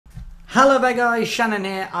Hello there guys, Shannon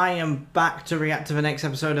here. I am back to react to the next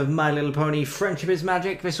episode of My Little Pony Friendship is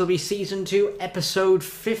Magic. This will be Season 2, Episode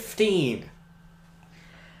 15.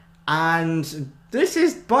 And this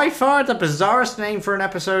is by far the bizarrest name for an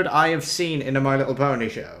episode I have seen in a My Little Pony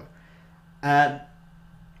show. Let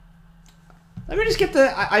me just get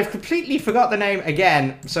the... I've completely forgot the name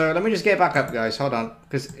again, so let me just get back up, guys. Hold on,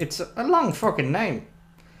 because it's a long fucking name.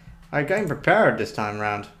 I came prepared this time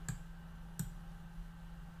round.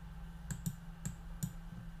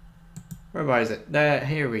 Where is it?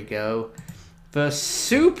 Here we go. The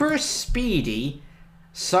Super Speedy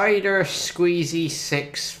Cider Squeezy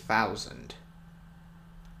 6000.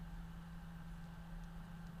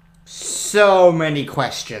 So many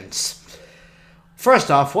questions. First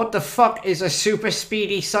off, what the fuck is a Super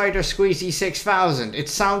Speedy Cider Squeezy 6000? It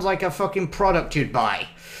sounds like a fucking product you'd buy.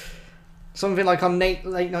 Something like on late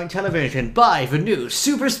night television. Buy the new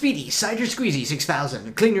Super Speedy Cider Squeezy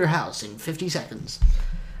 6000. Clean your house in 50 seconds.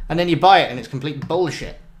 And then you buy it and it's complete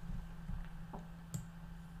bullshit.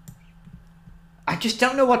 I just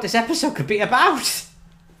don't know what this episode could be about.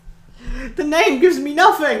 The name gives me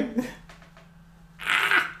nothing.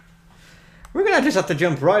 We're gonna just have to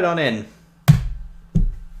jump right on in.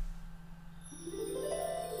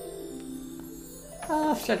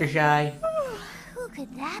 Oh, Fluttershy. Oh, who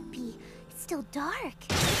could that be? It's still dark.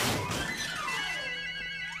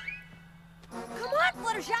 Come on,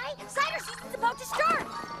 Fluttershy! Cider season's about to start!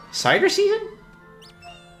 Cider season?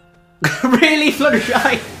 Really,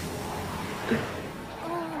 Fluttershy?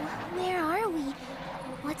 Oh, where are we?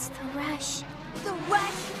 What's the rush? The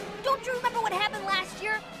rush? Don't you remember what happened last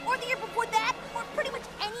year? Or the year before that? Or pretty much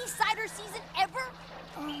any cider season ever?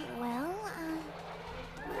 Oh, well,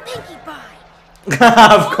 Pinkie Pie!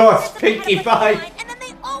 Of course, Pinkie Pie! And then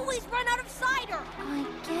they always run out of cider! I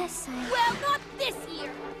guess Well, not this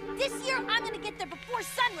year! This year, I'm gonna get there before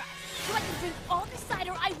sunrise, so I can drink all the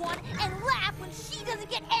cider I want and laugh when she doesn't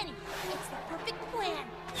get any. It's the perfect plan.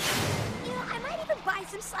 You know, I might even buy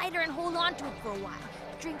some cider and hold on to it for a while,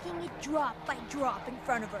 drinking it drop by drop in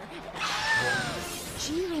front of her.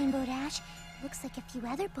 Gee, Rainbow Dash, looks like a few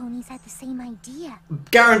other ponies had the same idea.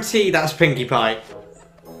 Guarantee that's Pinkie Pie.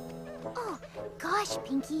 Oh, gosh,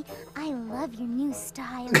 Pinkie, I love your new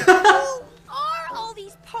style. Are all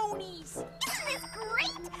these ponies? Isn't this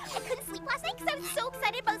great? I couldn't sleep last night because I was so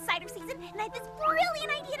excited about cider season, and I had this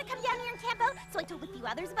brilliant idea to come down here and camp out, so I told a few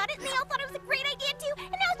others about it, and they all thought it was a great idea too,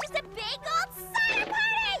 and now it's just a big old cider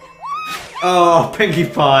party! Woo! Oh, Pinkie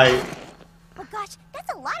Pie. Oh gosh,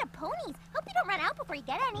 that's a lot of ponies. Hope you don't run out before you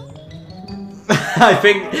get any. I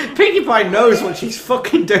think Pinkie Pie knows what she's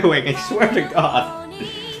fucking doing, I swear to God.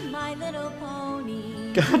 My little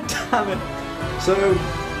pony. God damn it. So,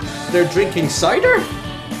 they're drinking cider?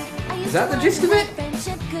 Is that the gist of it?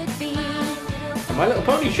 A My Little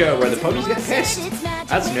Pony show where the ponies get pissed.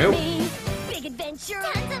 That's new. Big adventure.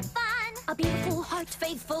 Tons of fun. A beautiful heart,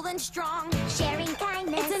 faithful and strong. Sharing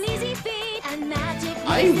kindness. It's an easy feat. And magic.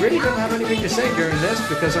 I really don't have anything to say during this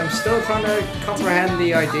because I'm still trying to comprehend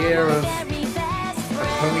the idea of a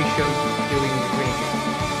pony show doing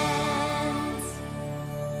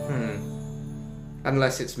drinking.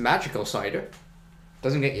 Unless it's magical cider.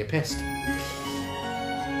 Doesn't get you pissed.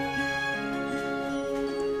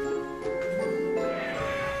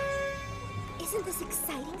 Isn't this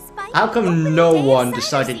exciting, Spike? How come no one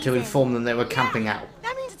decided to inform them they were camping out?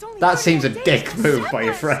 That seems a dick move by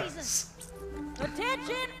your friends.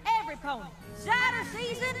 Attention, every pony! Cider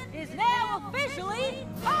season is now officially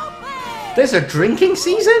open! There's a drinking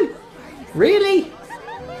season? Really?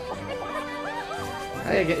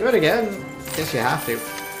 Hey, get rid again. Guess you have to.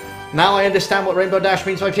 Now I understand what Rainbow Dash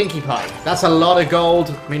means by Pinkie Pie. That's a lot of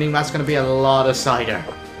gold, meaning that's going to be a lot of cider.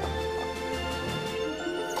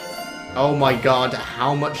 Oh my god,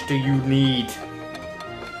 how much do you need?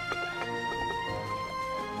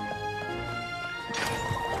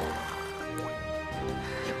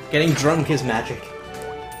 Getting drunk is magic.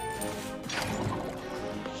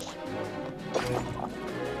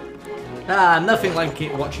 Ah, nothing like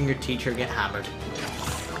watching your teacher get hammered.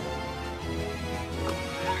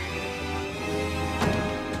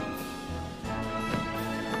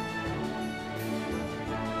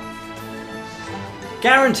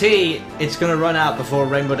 Guarantee it's gonna run out before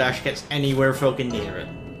Rainbow Dash gets anywhere fucking near it.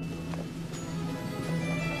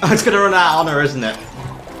 Oh, it's gonna run out on her, isn't it?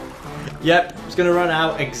 Yep, it's gonna run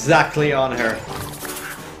out exactly on her.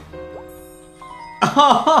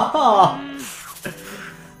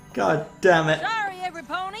 God damn it. Sorry, every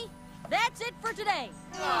pony. That's it for today.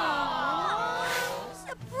 Aww.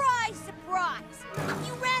 Surprise, surprise!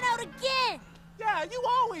 You ran out again! Yeah, you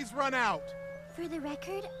always run out. For the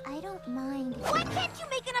record, I don't mind. Why can't you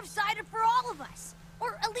make enough cider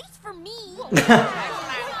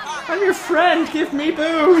I'm your friend. Give me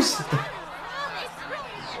booze.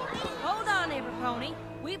 Hold on, every pony.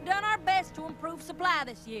 We've done our best to improve supply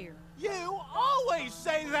this year. You always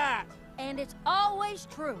say that! And it's always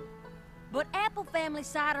true. But Apple Family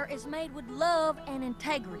Cider is made with love and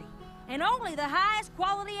integrity. And only the highest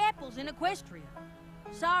quality apples in Equestria.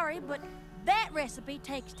 Sorry, but that recipe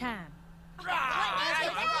takes time.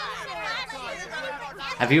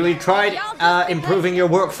 Have you tried improving your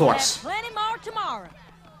workforce? Plenty more tomorrow.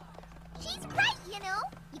 She's right, you know.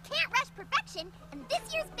 You can't rush perfection, and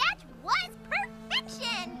this year's batch was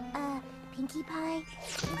perfection. Pinkie Pie?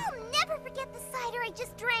 I'll never forget the cider I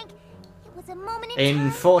just drank. It was a moment in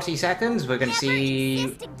time. 40 seconds, we're going to Never see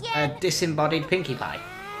exist a again. disembodied Pinkie Pie.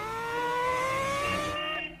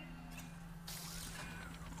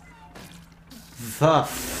 The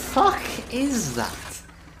fuck is that?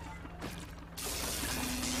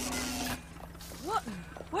 What in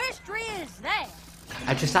Equestria is that?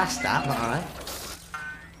 I just asked that, but alright.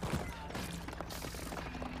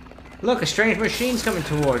 Look, a strange machine's coming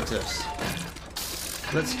towards us.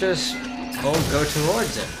 Let's just all go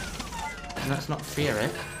towards it. And let's not fear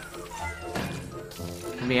it.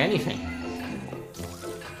 It can be anything.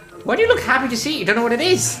 Why do you look happy to see it? You don't know what it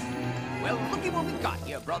is. Well, looky what we got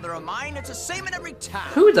here, brother of mine. It's the same in every town.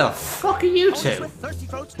 Who the fuck are you two?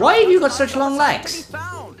 Why have you got such long legs?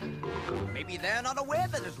 Maybe they're not aware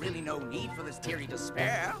that there's really no need for this teary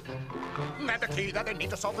despair. And the key that they need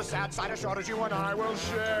to solve the sad cider shortage you and I will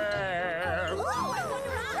share.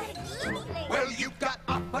 Well, you've got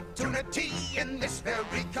opportunity in this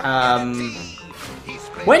very community.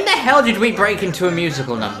 When the hell did we break into a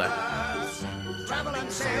musical number? Travel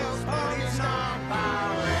and sales ponies,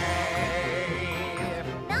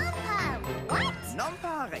 What?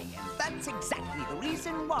 non-pare, and that's exactly the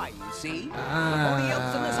reason why, you see. Nobody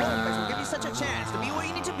else in this whole place will give you such a chance to be where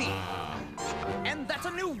you need to be. And that's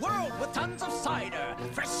a new world with tons of cider,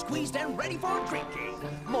 fresh squeezed and ready for drinking.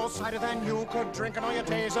 More cider than you could drink in all your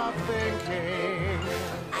days of thinking.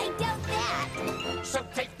 I doubt that. So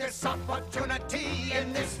take this opportunity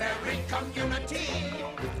in this very community.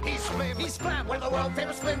 He's Flim, he's Flam, we're the world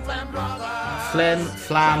famous Flim Flam brothers. Flim,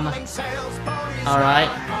 Flam. Alright.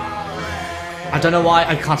 I don't know why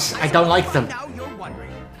I don't like them. Now you're wondering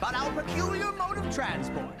about our peculiar mode of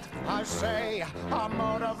transport. I say, a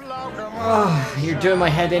mode of locomotion. Oh, you're doing my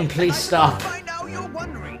head in, please stop. By now you're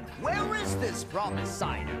wondering, where is this promised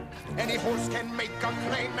cider? Any horse can make a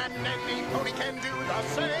claim and any pony can do the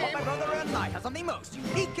same. But my brother and I have something most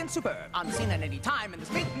unique and superb, unseen at any time in this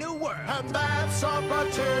big new world. And that's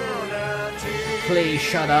opportunity. Please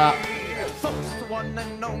shut up. Folks, the one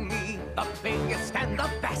and only, the biggest and the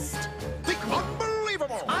best. The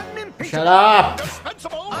unbelievable, unimpeachable, Shut up.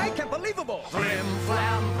 indispensable, I can't believable. Flim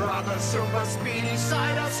Flam Brothers, Super Speedy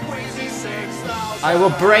Cider Squeezy 6000. I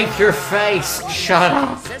will break your face. Shut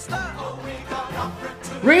up. Sister,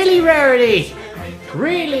 Really, Rarity?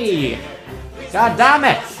 Really? God damn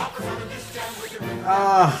it.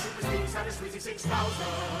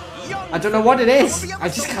 I don't know what it is. I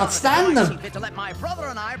just can't stand them. to let my brother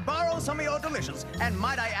and I borrow some of your delicious, and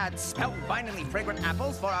might I add, spellbindingly fragrant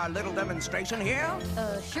apples for our little demonstration here?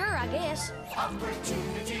 Sure, I guess.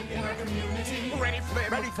 Ready,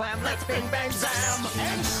 Flam, let's bing, bang, zam,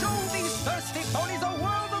 and show these thirsty ponies a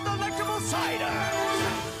world of delectable cider.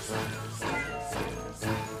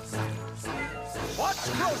 Watch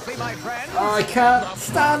closely, my friend. Oh, I can't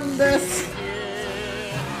stand this.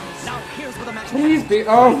 Now here's where the magic Please be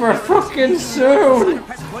over fucking soon.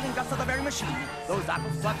 press boiling guts of the very machine. Those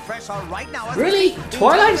apples plucked fresh are right now. Really?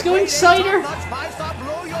 Twilight's going cider?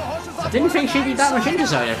 I didn't think she'd be that much into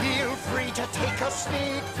cider. Feel free to take a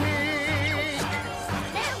sneak peek.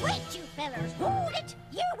 Now wait, you fellers, hold it!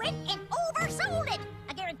 You went and oversold it!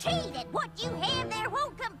 I guarantee that what you have there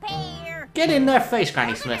won't compare! Get in their face,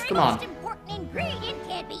 Granny Smith. Come The on. most important ingredient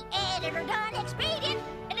can't be added or done expedient,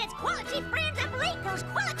 and it's quality friends of Lakers,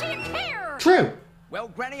 quality and care! True. Well,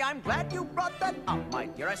 Granny, I'm glad you brought that up, my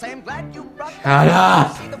dear. I say I'm glad you brought that Shut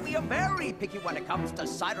up. See that we are very picky when it comes to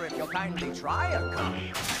cider if you'll kindly try a cup.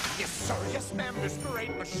 Yes, sir, yes, ma'am, this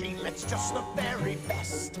great machine, it's just the very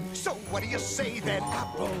best. So what do you say then,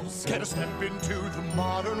 apples? Get a step into the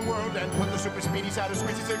modern world and put the Super Speedy Cider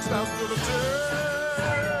Squeezy 6000 to the test.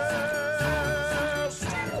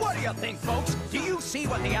 What do you think, folks? Do you see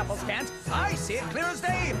what the apples can't? I see it clear as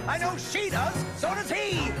day. I know she does. So does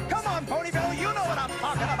he. Come on, Ponyville, you know what I'm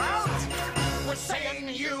talking about. We're saying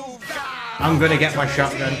you've got. I'm gonna get my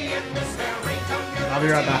shotgun. I'll be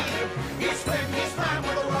right back. Here's my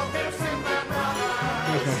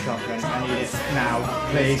shotgun. I need it now,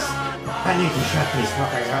 please. I need to shut these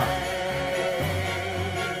fuckers up.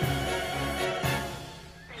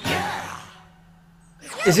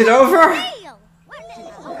 Is it over? Deal.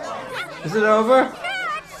 Is it over?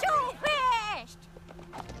 Not so fast.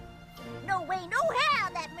 No way, no how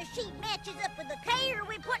that machine matches up with the care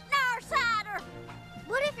we put in our cider.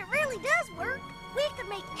 But if it really does work, we could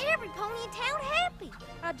make every pony in town happy.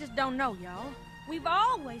 I just don't know, y'all. We've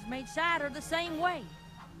always made cider the same way.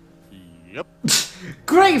 Yep.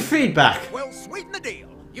 Great feedback. We'll sweeten the deal.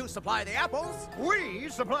 You supply the apples. We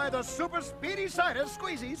supply the Super Speedy Cider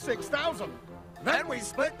Squeezy 6000. Then we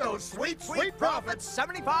split those sweet profits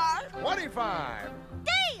 75. 25.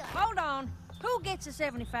 Deal. Hold on. Who gets a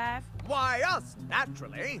 75? Why, us,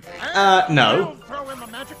 naturally. No. We'll throw in the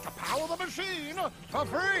magic to power the machine for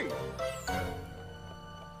free.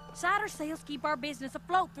 Cider sales keep our business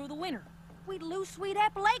afloat through the winter. We'd lose sweet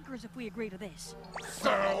apple acres if we agree to this.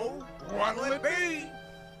 So, what'll it be?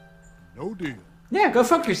 No deal. Yeah, go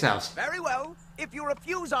fuck yourselves. Very well. If you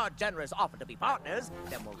refuse our generous offer to be partners,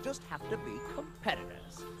 then we'll just have to be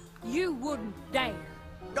competitors. You wouldn't dare.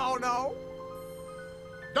 Oh, no?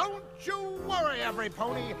 Don't you worry, every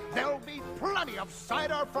pony. There'll be plenty of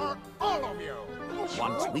cider for all of you.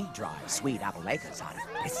 Once we drive sweet apple acres out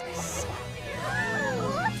of business.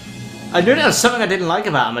 I knew there was something I didn't like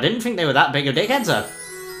about them. I didn't think they were that big of dickheads, though.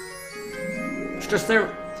 It's just their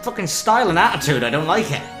fucking style and attitude. I don't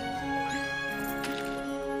like it.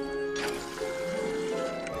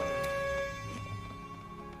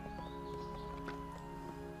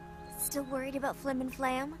 Still worried about Flim and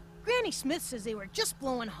Flam? Granny Smith says they were just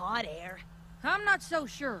blowing hot air. I'm not so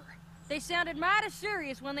sure. They sounded mighty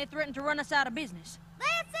serious when they threatened to run us out of business.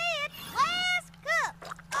 That's it. Last cup.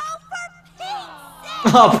 Oh, for Pete's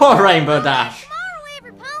sake. Oh, poor Rainbow Dash. Tomorrow,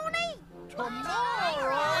 every pony. Tomorrow.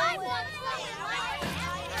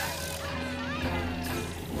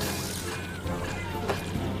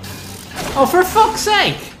 Oh, for fuck's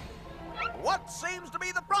sake! What seems to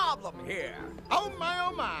be the problem here? Oh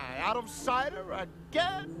my, out of cider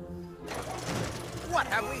again? What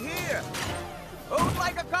have we here? Who'd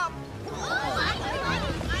like a cup?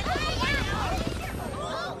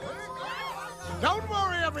 Don't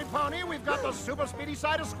worry, every pony. We've got the Super Speedy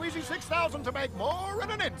Cider Squeezy 6000 to make more in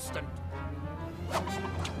an instant.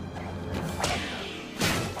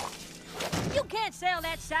 You can't sell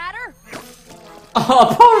that cider.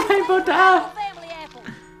 Oh, poor Rainbow Dash. Family apple.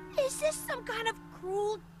 Is this some kind of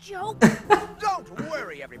cruel joke? Don't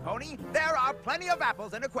worry, every pony. There are plenty of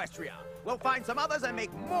apples in Equestria. We'll find some others and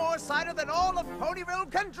make more cider than all of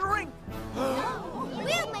Ponyville can drink. We'll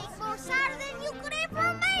make more cider than you could ever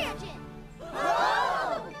imagine.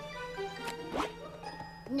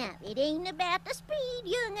 Now, it ain't about the speed,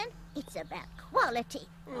 young'un. It's about quality.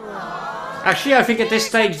 Actually, I think at this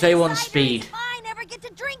stage they want speed. I never get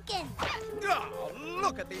to drinking. Oh,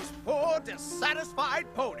 look at these poor, dissatisfied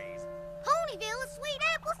ponies. Ponyville is sweet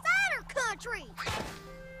apple cider country.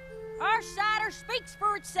 Our cider speaks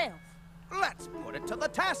for itself. Let's put it to the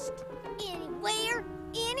test. Anywhere,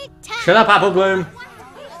 anytime. Shut up, Apple Bloom.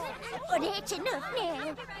 Oh, that's enough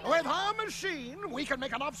now. With our machine, we can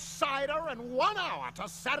make enough cider in 1 hour to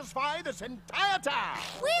satisfy this entire town.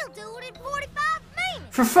 We'll do it in 45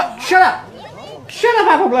 minutes. For shut up! Shut up,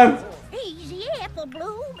 Apple Bloom! Easy, Apple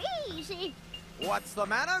Bloom, easy. What's the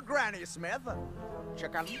matter, Granny Smith?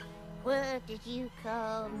 Chicken? What did you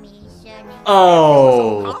call me, Sonny?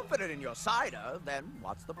 Oh. So confident in your cider, then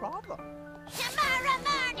what's the problem? Tomorrow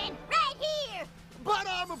morning, right here. But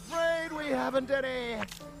I'm afraid we haven't any.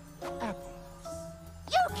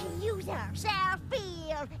 You can use our South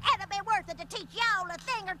Field. It'll be worth it to teach y'all a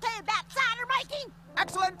thing or two about cider making.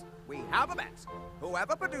 Excellent! We have a bet.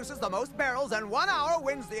 Whoever produces the most barrels in 1 hour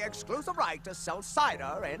wins the exclusive right to sell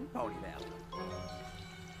cider in Ponyville.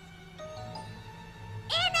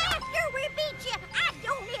 And after we beat you, I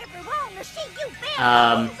don't ever want to see you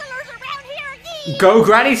barrel whoozlers around here again. Go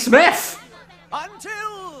Granny Smith!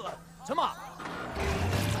 Until tomorrow.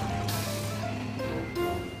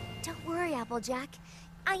 Don't worry, Applejack.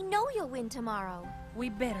 I know you'll win tomorrow. We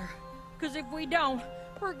better. Because if we don't,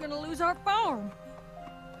 we're gonna lose our farm.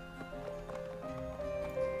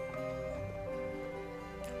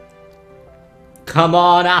 Come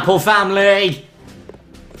on, Apple family!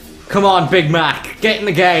 Come on, Big Mac, get in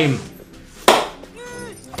the game!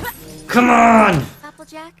 Come on!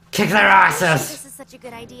 Applejack? Kick their asses! This is such a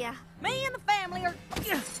good idea. Me and the family are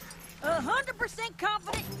 100%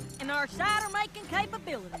 confident in our cider-making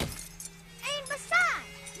capabilities. And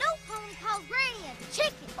besides, no pony calls Granny a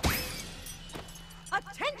chicken.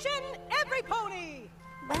 Attention, every pony!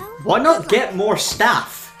 Well, Why not get more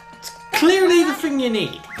staff? It's clearly the thing you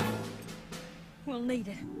need. We'll need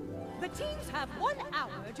it. The teams have 1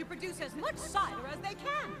 hour to produce as much cider as they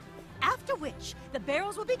can. After which, the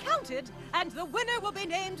barrels will be counted, and the winner will be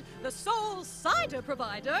named the sole cider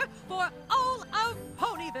provider for all of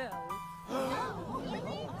Ponyville.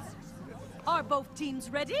 Are both teams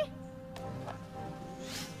ready?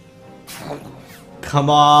 Come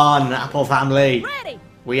on, Apple family. Ready!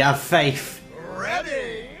 We have faith.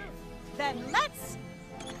 Ready? Then let's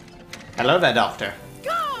Hello there, Doctor.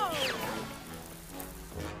 go!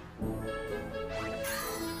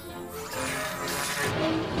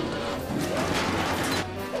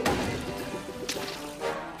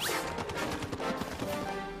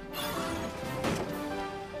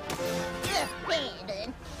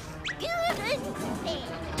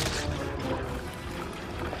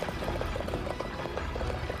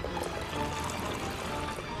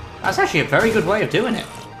 That's actually a very good way of doing it.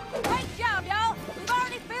 Great job, y'all. We've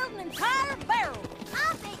already filled an entire barrel.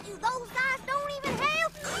 I bet you those guys don't even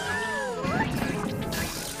have.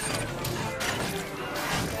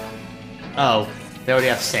 Oh, they already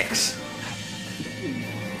have 6.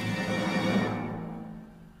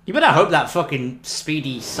 You better hope that fucking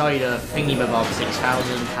Speedy Cider Thingy-Mabob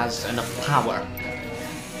 6000 has enough power.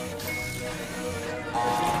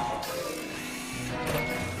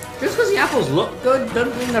 Just because the apples look good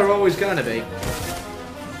doesn't mean they're always going to be.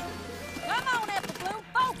 Come on, Apple Bloom,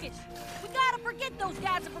 focus. We gotta forget those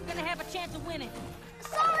guys if we're gonna have a chance of winning.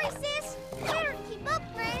 Sorry, sis. Better keep up,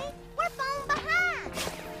 Granny. We're falling behind.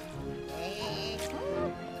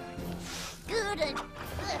 Good and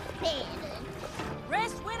bad.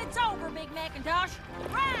 Rest when it's over, Big Macintosh.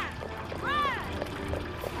 Ride! Ride!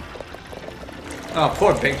 Oh,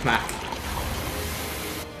 poor Big Mac.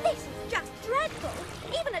 This is just dreadful.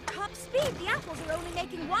 Even at top speed, the apples are only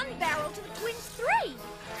making 1 barrel to the twins' 3.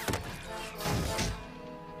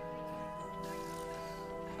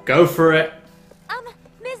 Go for it.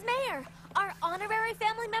 Ms. Mayor, are honorary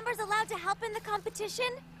family members allowed to help in the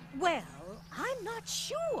competition? Well, I'm not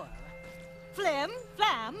sure. Flim,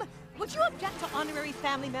 Flam, would you object to honorary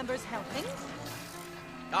family members helping?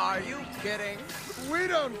 Are you kidding? We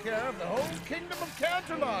don't care if the whole kingdom of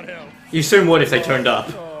Canterlot helps. You soon would if they turned up.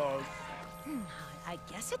 Oh, I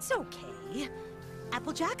guess it's okay.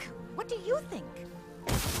 Applejack, what do you think?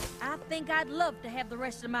 I think I'd love to have the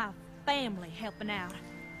rest of my family helping out.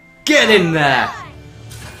 Get in there!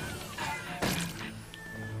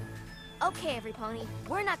 Okay, every pony,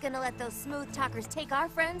 we're not gonna let those smooth talkers take our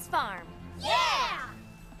friend's farm. Yeah!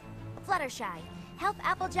 Fluttershy, help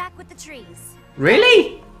Applejack with the trees.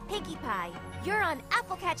 Really? Pinkie Pie, you're on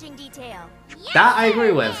apple catching detail. That I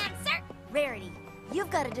agree with. Rarity, you've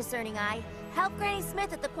got a discerning eye. Help Granny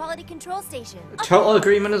Smith at the quality control station. Total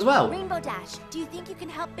agreement as well. Rainbow Dash, do you think you can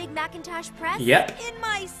help Big Macintosh press? Yep. In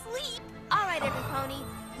my sleep. All right, every pony.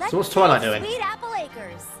 Let's So what's Twilight save doing? Sweet Apple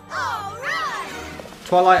Acres. All right.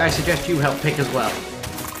 Twilight, I suggest you help pick as well.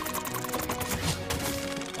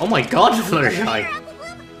 Oh my god, Fluttershy. Apple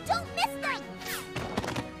Bloom, don't miss them.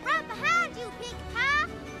 Right behind you, Pinkie Pie.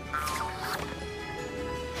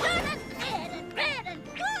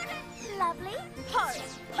 Lovely. Hurry,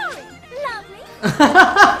 hurry.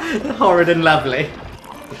 Lovely. Horrid and lovely.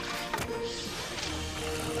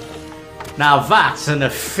 Now that's an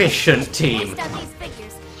efficient team. Based on these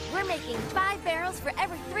figures, we're making 5 barrels for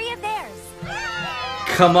every 3 of theirs.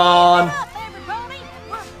 Come on. Up, everybody!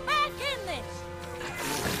 We're back in this!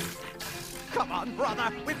 Come on,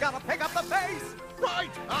 brother. We've got to pick up the pace. right!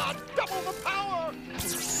 Double the power!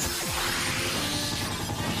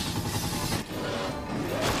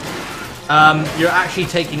 You're actually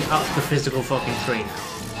taking up the physical fucking screen.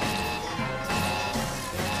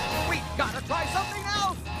 We've got to try something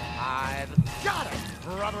else. I've got it,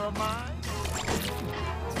 brother of mine!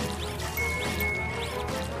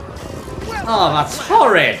 Oh, that's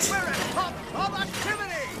horrid. We're at top of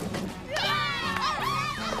activity!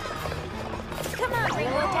 Come on,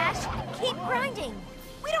 Rainbow Dash. Keep grinding.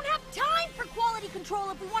 We don't have time for quality control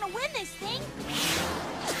if we want to win this thing!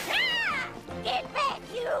 Get back,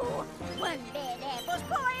 you! One bad apple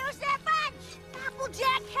spoils that bunch!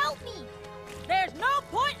 Applejack, help me! There's no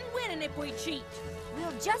point in winning if we cheat!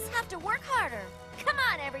 We'll just have to work harder. Come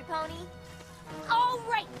on, every pony. All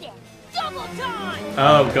right then! Double time!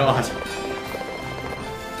 Oh god.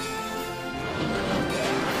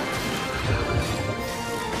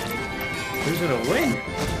 Who's gonna win?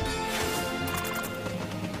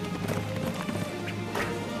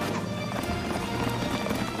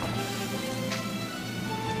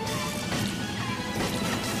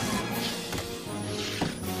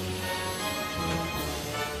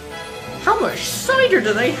 How much cider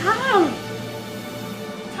do they have?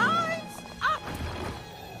 Time's up!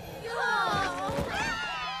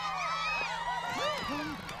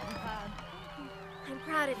 I'm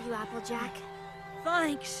proud of you, Applejack.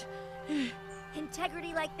 Thanks.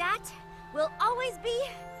 Integrity like that will always be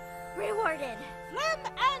rewarded. Flim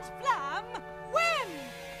and Flam win!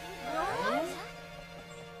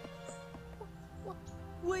 What?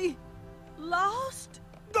 We lost?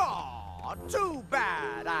 Aw, too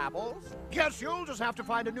bad, Apples. Guess you'll just have to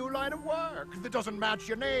find a new line of work that doesn't match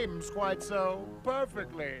your names quite so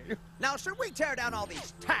perfectly. Now, should we tear down all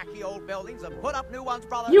these tacky old buildings and put up new ones,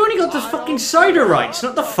 brother? You only got the fucking cider rights,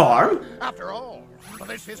 not the farm. After all,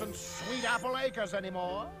 this isn't Sweet Apple Acres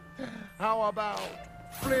anymore. How about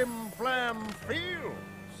Flim Flam Fields?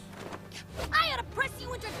 I ought to press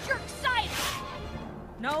you into jerk cider!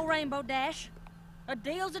 No, Rainbow Dash. A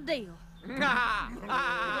deal's a deal.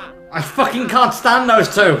 I fucking can't stand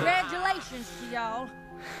those two. Congratulations to y'all.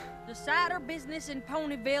 The cider business in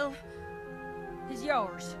Ponyville is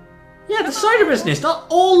yours. Yeah, the cider business, not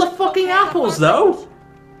all the fucking apples, though.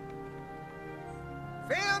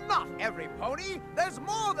 Fear not, every pony. There's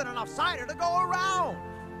more than enough cider to go around.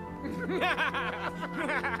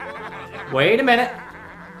 Wait a minute.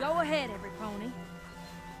 Go ahead, every pony.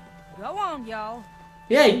 Go on, y'all.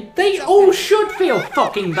 Yeah, they all should feel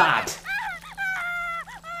fucking bad.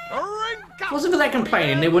 Wasn't for their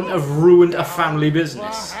complaining, they wouldn't have ruined a family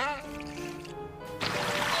business.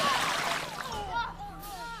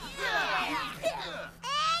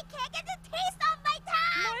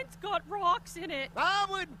 Mine's got rocks in it. I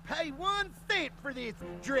wouldn't pay 1 cent for this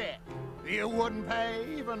drip. You wouldn't pay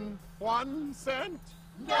even 1 cent?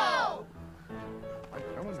 No!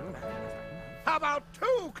 How about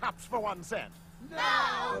 2 cups for 1 cent?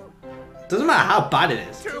 No! Doesn't matter how bad it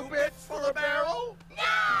is. 2 bits for a barrel?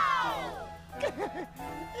 No!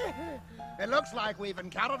 It looks like we've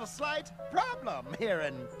encountered a slight problem here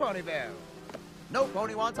in Ponyville. No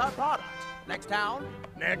pony wants our product. Next town.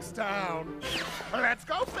 Next town. Let's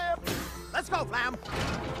go, Flim. Let's go, Flam.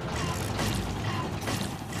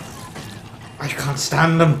 I can't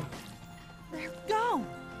stand them. They're gone.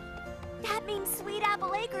 That means Sweet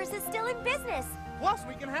Apple Acres is still in business. Plus,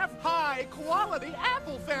 we can have high-quality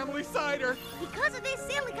apple family cider. Because of this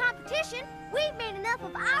silly competition, we've made enough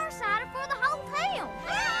of our cider for the whole town.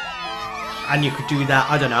 And you could do that,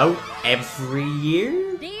 I don't know, every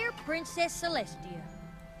year? Dear Princess Celestia,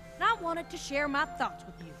 I wanted to share my thoughts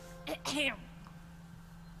with you. I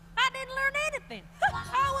didn't learn anything.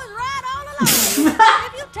 I was right all along.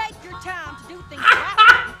 If you take your time to do things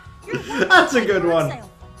right, you're one That's a good one. yourself.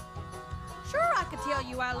 Sure, I could tell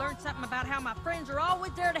you I learned something about how my friends are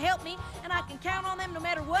always there to help me, and I can count on them no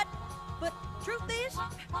matter what. But truth is,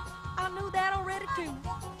 I knew that already too.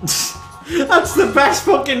 That's the best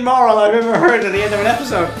fucking moral I've ever heard at the end of an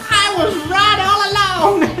episode. I was right all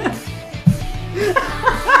along.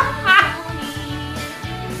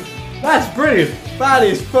 That's brilliant. That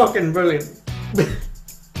is fucking brilliant.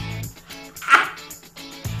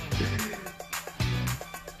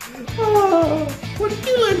 Oh, what did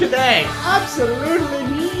you learn today?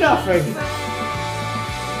 Absolutely nothing.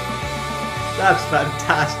 That's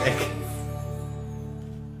fantastic.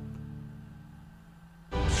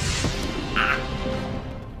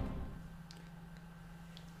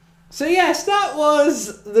 So yes, that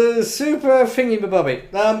was the Super Thingy-Bobby.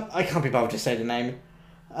 I can't be bothered to say the name.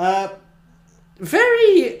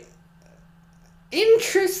 Very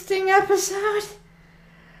interesting episode.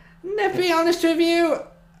 To be honest with you,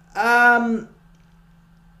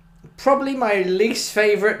 probably my least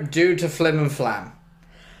favourite due to Flim and Flam.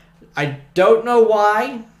 I don't know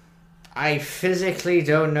why. I physically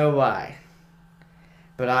don't know why.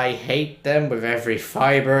 But I hate them with every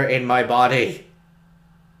fibre in my body.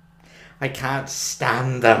 I can't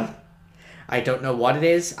stand them. I don't know what it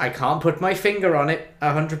is. I can't put my finger on it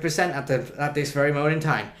 100% at this very moment in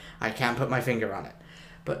time. I can't put my finger on it.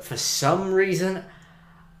 But for some reason,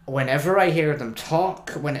 whenever I hear them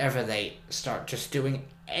talk, whenever they start just doing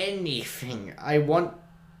anything, I want...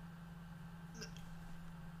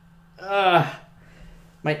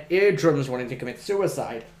 my eardrums wanting to commit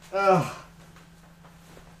suicide. I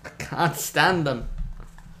can't stand them.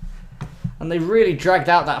 And they really dragged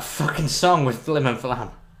out that fucking song with Flim and Flam.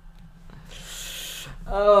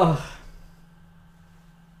 Oh.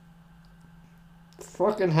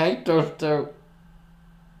 Fucking hate those two.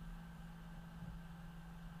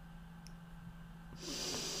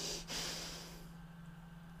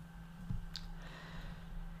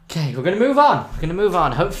 Okay, we're going to move on. We're going to move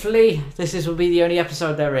on. Hopefully, will be the only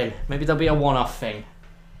episode they're in. Maybe there'll be a one-off thing.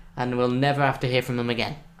 And we'll never have to hear from them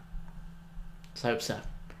again. Let's hope so.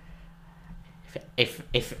 If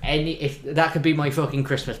that could be my fucking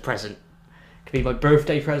Christmas present. It could be my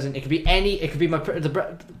birthday present. It could be any. It could be my.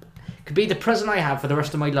 It Could be the present I have for the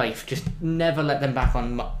rest of my life. Just never let them back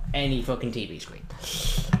on any fucking TV screen.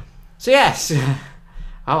 So yes.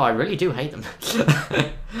 Oh, I really do hate them.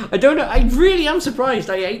 I don't know. I really am surprised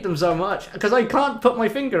I hate them so much. Because I can't put my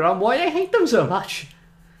finger on why I hate them so much.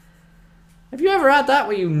 Have you ever had that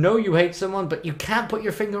where you know you hate someone, but you can't put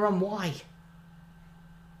your finger on why?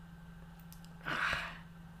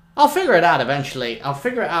 I'll figure it out eventually. I'll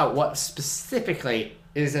figure out what specifically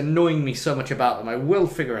is annoying me so much about them. I will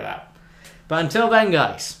figure it out. But until then,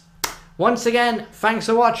 guys, once again, thanks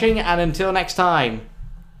for watching, and until next time,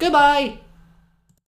 goodbye!